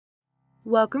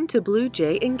Welcome to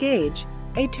BlueJayENGAGE,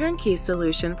 a turnkey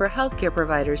solution for healthcare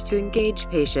providers to engage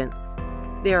patients.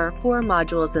 There are 4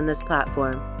 modules in this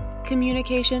platform: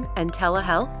 communication and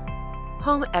telehealth,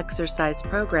 home exercise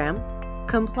program,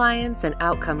 compliance and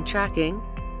outcome tracking,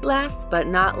 last but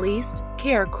not least,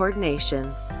 care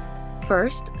coordination.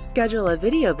 First, schedule a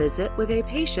video visit with a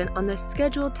patient on the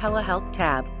Schedule Telehealth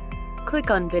tab. Click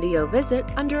on Video Visit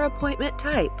under Appointment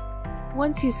Type.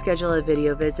 Once you schedule a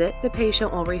video visit, the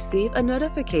patient will receive a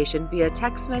notification via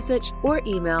text message or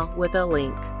email with a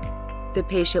link. The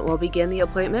patient will begin the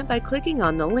appointment by clicking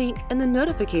on the link and the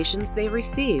notifications they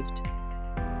received.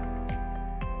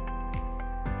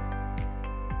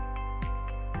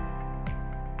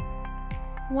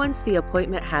 Once the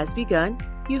appointment has begun,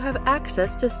 you have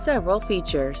access to several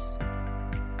features.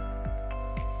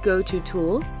 Go to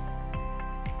Tools.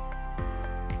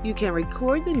 You can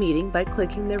record the meeting by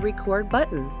clicking the Record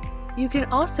button. You can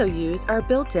also use our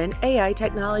built-in AI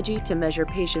technology to measure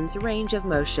patients' range of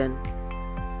motion.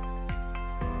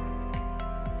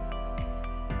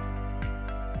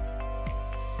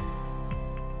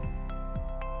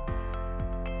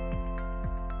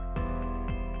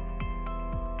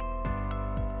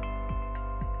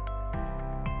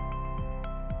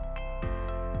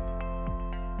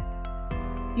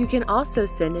 You can also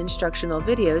send instructional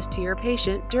videos to your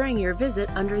patient during your visit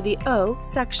under the O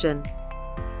section.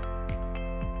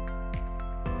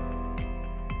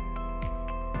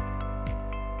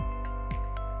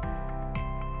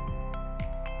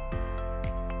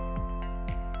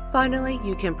 Finally,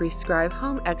 you can prescribe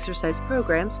home exercise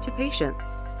programs to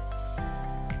patients.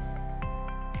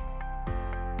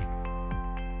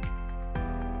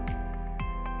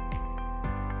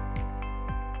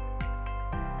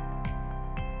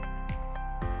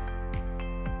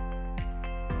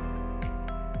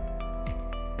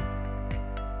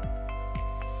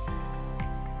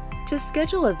 To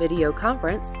schedule a video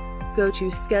conference, go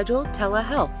to Schedule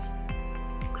Telehealth.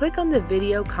 Click on the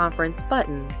Video Conference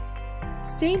button.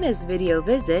 Same as Video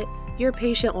Visit, your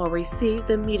patient will receive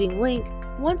the meeting link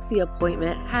once the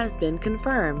appointment has been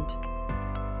confirmed.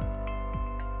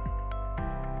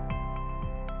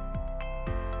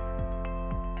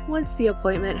 Once the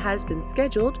appointment has been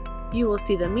scheduled, you will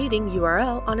see the meeting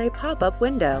URL on a pop-up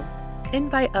window.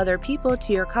 Invite other people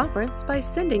to your conference by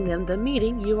sending them the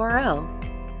meeting URL.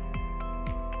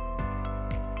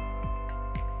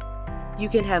 You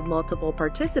can have multiple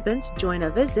participants join a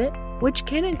visit, which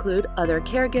can include other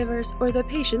caregivers or the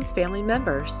patient's family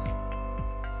members.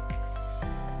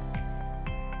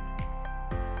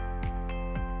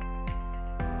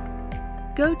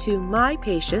 Go to My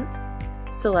Patients,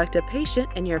 select a patient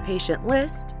in your patient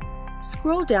list,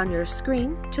 scroll down your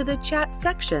screen to the Chat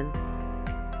section.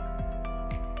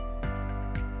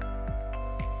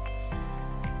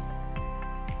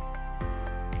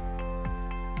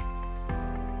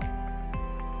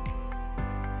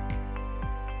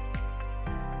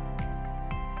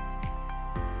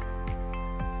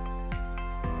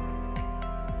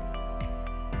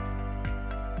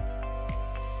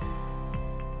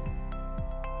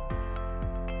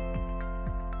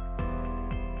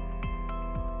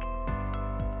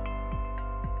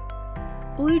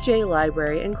 BlueJay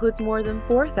Library includes more than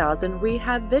 4,000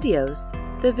 rehab videos.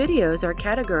 The videos are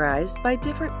categorized by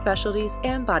different specialties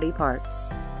and body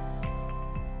parts.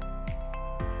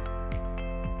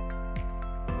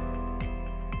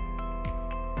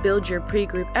 Build your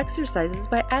pre-group exercises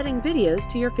by adding videos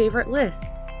to your favorite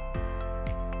lists.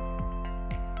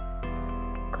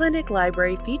 Clinic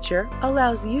Library feature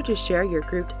allows you to share your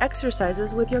grouped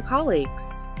exercises with your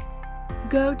colleagues.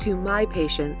 Go to My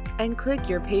Patients and click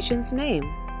your patient's name.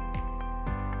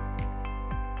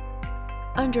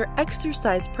 Under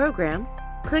Exercise Program,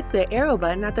 click the arrow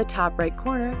button at the top right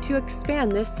corner to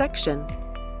expand this section.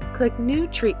 Click New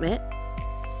Treatment.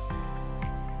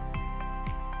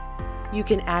 You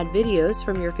can add videos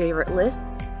from your favorite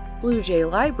lists,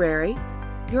 BlueJay Library,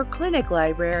 your clinic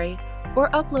library, or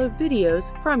upload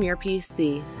videos from your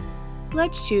PC.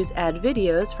 Let's choose Add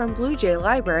Videos from BlueJay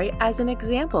Library as an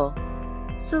example.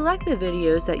 Select the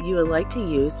videos that you would like to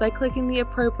use by clicking the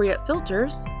appropriate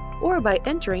filters or by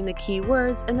entering the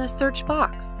keywords in the search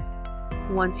box.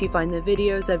 Once you find the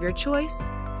videos of your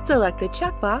choice, select the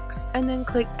checkbox and then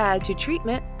click Add to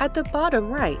Treatment at the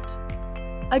bottom right.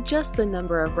 Adjust the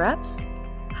number of reps,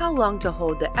 how long to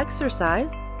hold the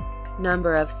exercise,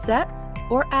 number of sets,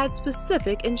 or add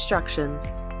specific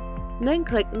instructions. Then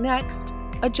click Next,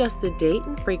 adjust the date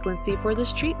and frequency for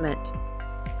this treatment.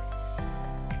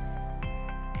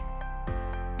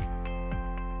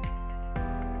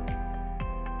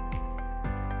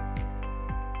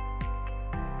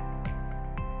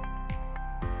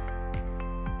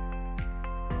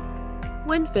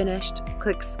 When finished,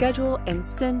 click Schedule and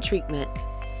Send Treatment.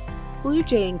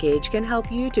 BlueJayENGAGE can help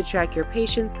you to track your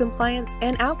patient's compliance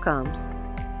and outcomes.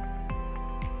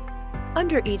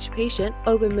 Under each patient,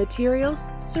 open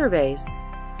Materials, Surveys.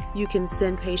 You can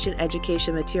send patient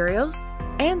education materials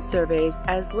and surveys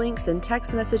as links in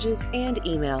text messages and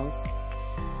emails.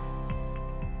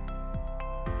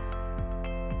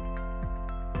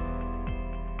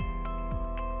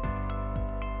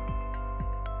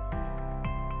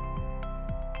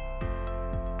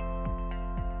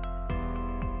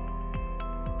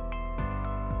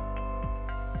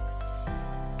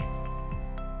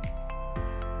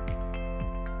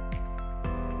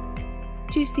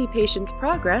 To see patients'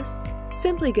 progress,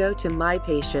 simply go to My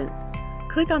Patients.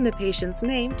 Click on the patient's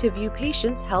name to view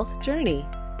patient's health journey.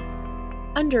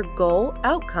 Under Goal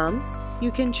Outcomes,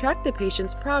 you can track the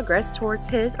patient's progress towards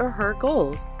his or her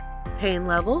goals, pain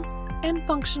levels, and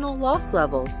functional loss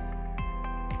levels.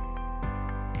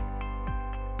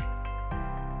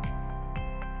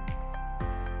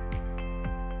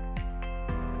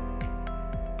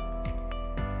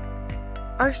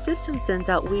 Our system sends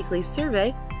out weekly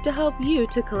survey to help you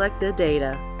to collect the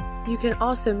data. You can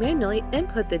also manually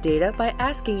input the data by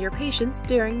asking your patients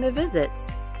during the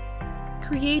visits.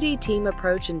 Create a team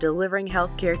approach in delivering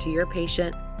healthcare to your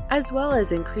patient, as well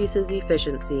as increases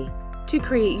efficiency. To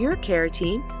create your care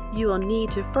team, you will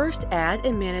need to first add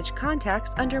and manage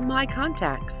contacts under My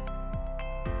Contacts.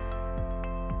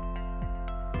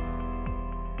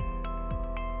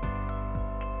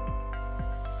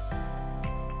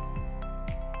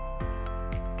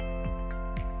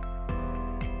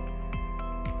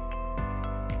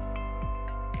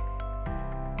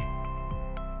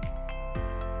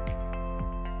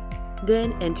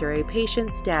 Then enter a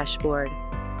patient's dashboard.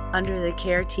 Under the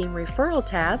Care Team Referral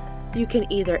tab, you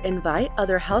can either invite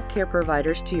other healthcare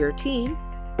providers to your team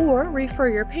or refer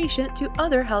your patient to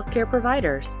other healthcare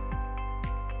providers.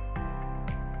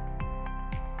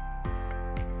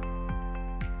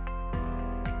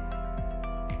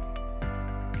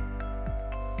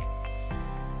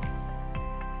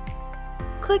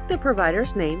 Click the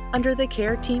provider's name under the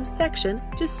Care Team section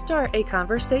to start a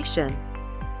conversation.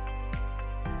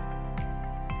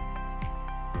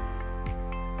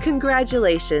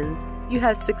 Congratulations! You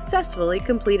have successfully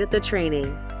completed the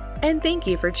training. And thank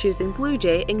you for choosing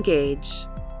BlueJayENGAGE.